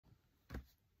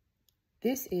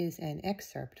This is an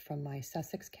excerpt from my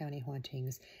Sussex County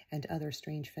Hauntings and Other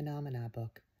Strange Phenomena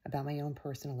book about my own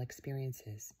personal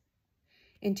experiences.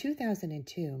 In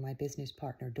 2002, my business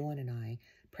partner Dawn and I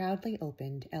proudly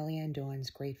opened Eliane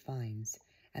Dawn's Great Finds,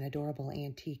 an adorable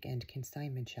antique and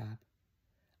consignment shop.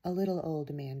 A little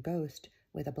old man ghost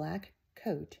with a black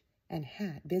coat and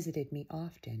hat visited me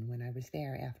often when I was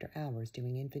there after hours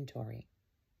doing inventory.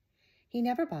 He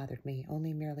never bothered me,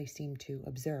 only merely seemed to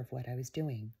observe what I was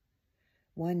doing.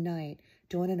 One night,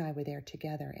 Dawn and I were there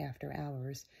together after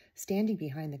hours, standing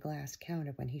behind the glass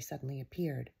counter when he suddenly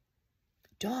appeared.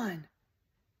 "Dawn!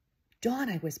 Dawn!"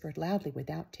 I whispered loudly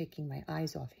without taking my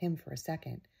eyes off him for a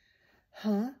second.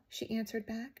 "Huh?" she answered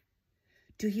back.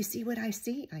 "Do you see what I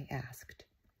see?" I asked.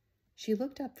 She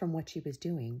looked up from what she was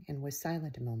doing and was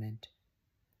silent a moment.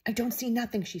 "I don't see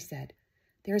nothing," she said.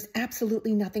 "There is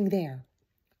absolutely nothing there.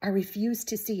 I refuse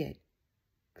to see it."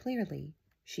 Clearly,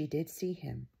 she did see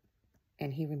him,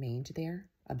 and he remained there,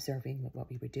 observing what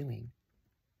we were doing.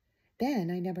 Then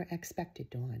I never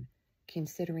expected Dawn,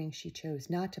 considering she chose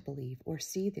not to believe or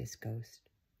see this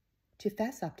ghost, to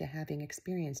fess up to having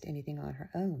experienced anything on her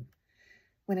own.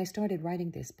 When I started writing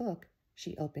this book,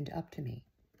 she opened up to me.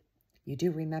 "You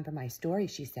do remember my story,"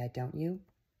 she said, "don't you?"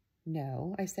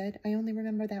 "No," I said. "I only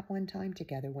remember that one time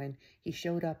together when he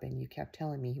showed up and you kept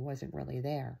telling me he wasn't really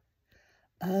there."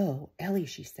 "Oh, Ellie,"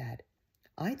 she said.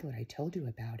 "I thought I told you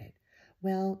about it.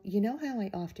 Well, you know how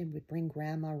I often would bring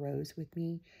Grandma Rose with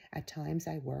me at times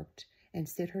I worked and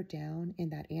sit her down in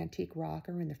that antique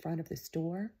rocker in the front of the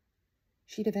store?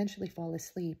 She'd eventually fall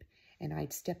asleep, and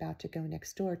I'd step out to go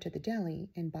next door to the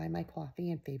deli and buy my coffee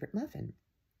and favorite muffin.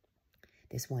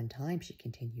 This one time," she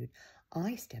continued,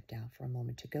 "I stepped out for a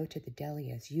moment to go to the deli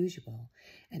as usual,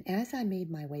 and as I made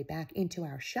my way back into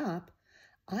our shop,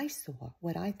 I saw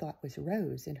what I thought was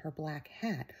Rose in her black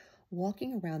hat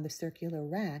walking around the circular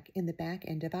rack in the back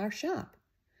end of our shop.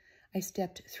 I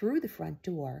stepped through the front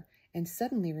door and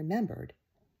suddenly remembered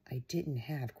I didn't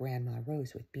have Grandma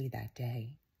Rose with me that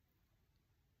day."